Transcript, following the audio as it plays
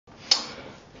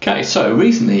Okay, so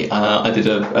recently I did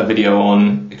a video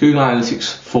on Google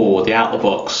Analytics for the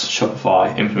out-of-the-box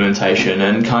Shopify implementation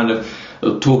and kind of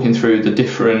talking through the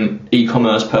different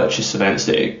e-commerce purchase events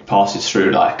that it passes through,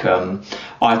 like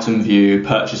item view,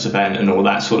 purchase event, and all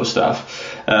that sort of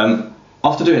stuff.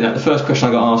 After doing that, the first question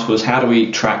I got asked was, how do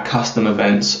we track custom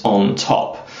events on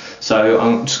top? So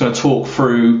I'm just going to talk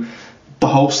through the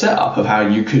whole setup of how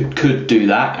you could do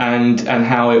that and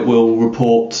how it will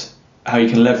report, how you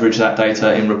can leverage that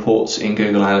data in reports in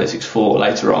Google Analytics 4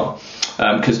 later on.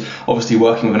 Because obviously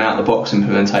working with an out-of-the-box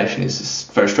implementation is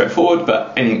very straightforward,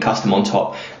 but anything custom on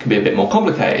top can be a bit more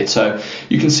complicated. So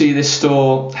you can see this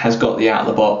store has got the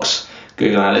out-of-the-box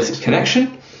Google Analytics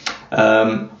connection.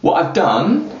 What I've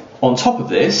done on top of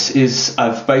this is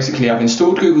I've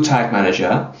installed Google Tag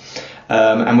Manager,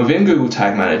 and within Google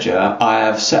Tag Manager I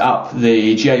have set up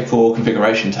the GA4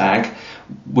 configuration tag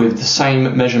with the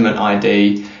same measurement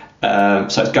ID.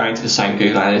 So it's going to the same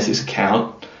Google Analytics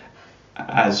account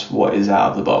as what is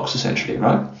out of the box, essentially,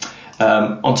 right?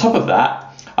 On top of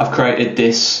that, I've created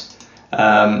this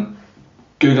Google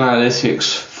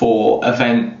Analytics for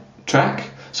event track.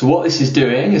 So what this is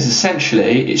doing is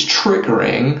essentially it's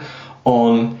triggering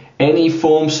on any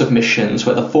form submissions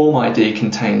where the form ID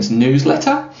contains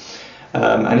newsletter.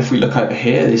 And if we look over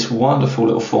here, this wonderful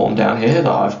little form down here that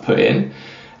I've put in,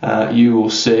 you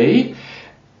will see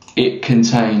it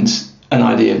contains an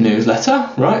ID of newsletter,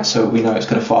 right? So we know it's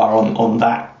going to fire on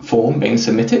that form being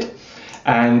submitted,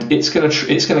 and it's going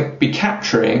to be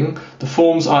capturing the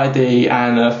form's ID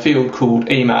and a field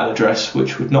called email address,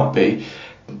 which would not be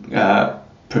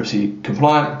privacy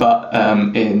compliant, but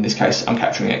in this case I'm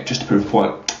capturing it just to prove a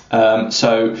point.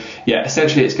 So yeah,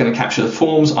 essentially it's going to capture the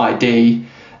form's ID.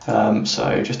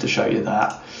 So just to show you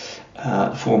that.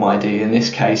 The form ID in this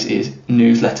case is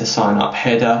newsletter sign up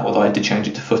header, although I did change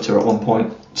it to footer at one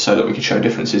point so that we could show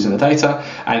differences in the data,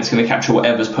 and it's going to capture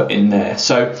whatever's put in there.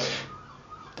 So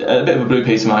a bit of a blue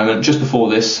piece moment. Just before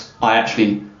this, I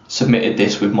actually submitted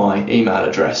this with my email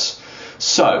address.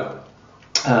 So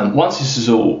once this is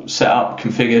all set up,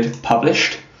 configured,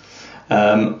 published,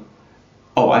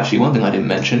 actually one thing I didn't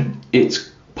mention,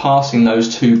 it's passing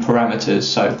those two parameters,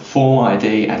 so form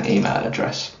ID and email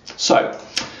address. So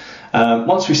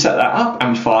once we set that up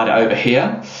and we fired it over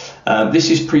here, this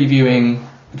is previewing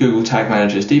Google Tag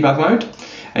Manager's debug mode,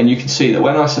 and you can see that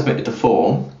when I submitted the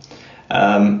form,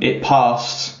 it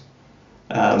passed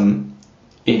in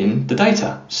the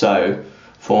data. So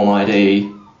form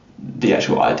ID, the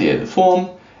actual ID of the form,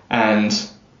 and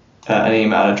an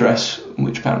email address,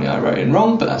 which apparently I wrote in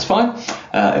wrong, but that's fine.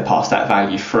 It passed that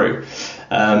value through.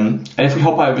 And if we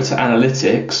hop over to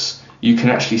analytics, you can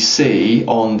actually see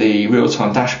on the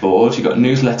real-time dashboard, you've got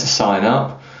newsletter sign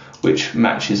up, which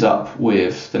matches up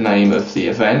with the name of the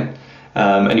event.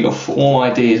 And you've got form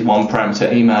ID is one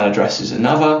parameter, email address is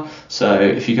another. So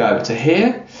if you go over to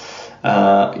here,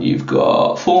 you've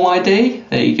got form ID,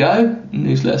 there you go,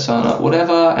 newsletter sign up,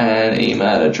 whatever, and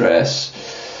email address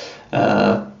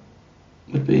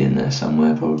would be in there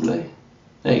somewhere probably.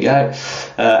 There you go.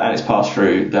 And it's passed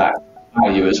through that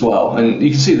value as well, and you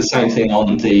can see the same thing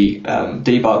on the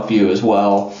debug view as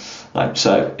well.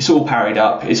 So it's all parried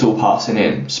up, it's all passing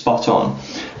in, spot on,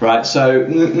 right? So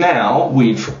now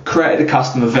we've created a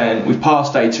custom event, we've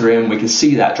passed data in, we can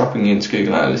see that dropping into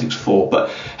Google Analytics 4, but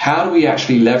how do we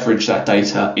actually leverage that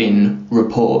data in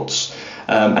reports?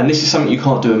 And this is something you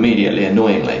can't do immediately,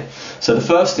 annoyingly. So the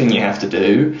first thing you have to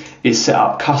do is set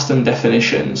up custom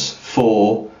definitions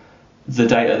for the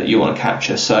data that you want to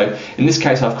capture. So in this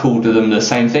case I've called them the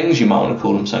same things. You might want to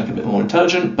call them something a bit more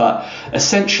intelligent, but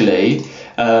essentially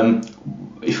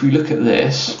if we look at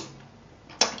this,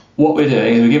 what we're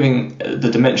doing is we're giving the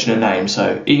dimension a name,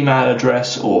 so email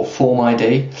address or form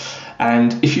ID,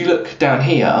 and if you look down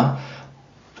here,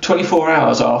 24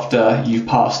 hours after you've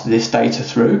passed this data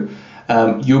through,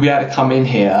 you'll be able to come in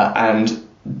here and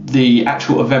the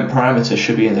actual event parameter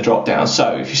should be in the drop down.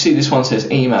 So if you see this one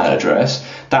says email address,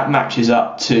 that matches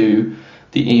up to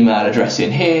the email address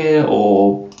in here,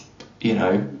 or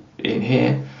in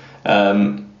here.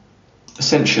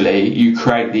 Essentially you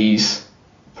create these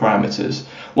parameters.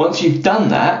 Once you've done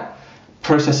that,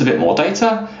 process a bit more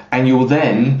data, and you'll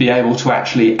then be able to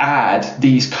actually add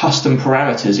these custom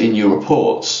parameters in your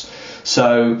reports.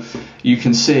 So you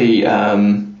can see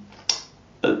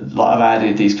I've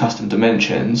added these custom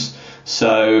dimensions.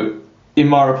 So in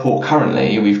my report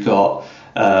currently we've got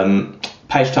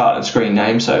page title and screen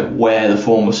name, so where the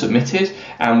form was submitted,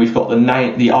 and we've got the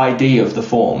name, the ID of the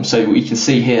form. So we can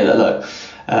see here that look,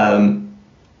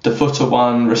 the footer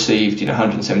one received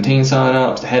 117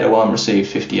 sign-ups, the header one received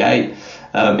 58,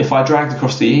 If I dragged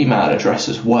across the email address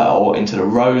as well into the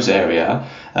rows area,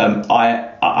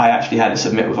 I actually had it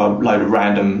submit with a load of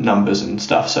random numbers and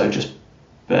stuff, so just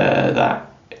bear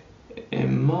that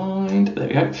in mind. There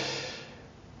we go.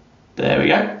 There we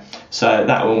go. So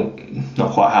that will,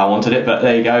 not quite how I wanted it, but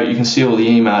there you go. You can see all the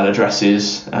email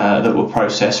addresses that were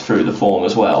processed through the form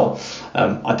as well.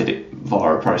 I did it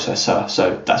via a processor,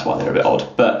 so that's why they're a bit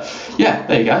odd. But yeah,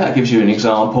 there you go. That gives you an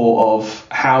example of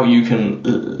how you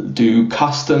can do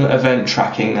custom event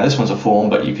tracking. Now, this one's a form,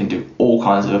 but you can do all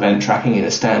kinds of event tracking in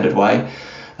a standard way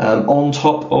on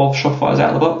top of Shopify's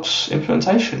out-of-the-box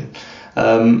implementation.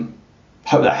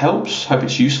 Hope that helps. Hope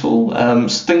it's useful.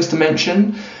 Things to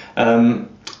mention.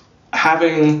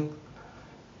 Having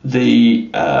the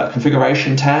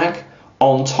configuration tag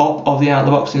on top of the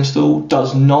out-of-the-box install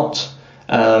does not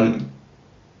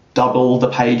double the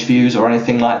page views or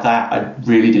anything like that. I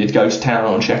really did go to town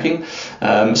on checking.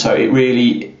 So it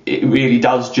really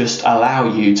does just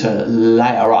allow you to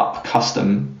layer up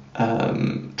custom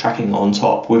tracking on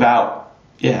top without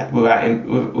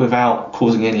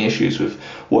causing any issues with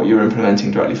what you're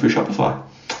implementing directly through Shopify.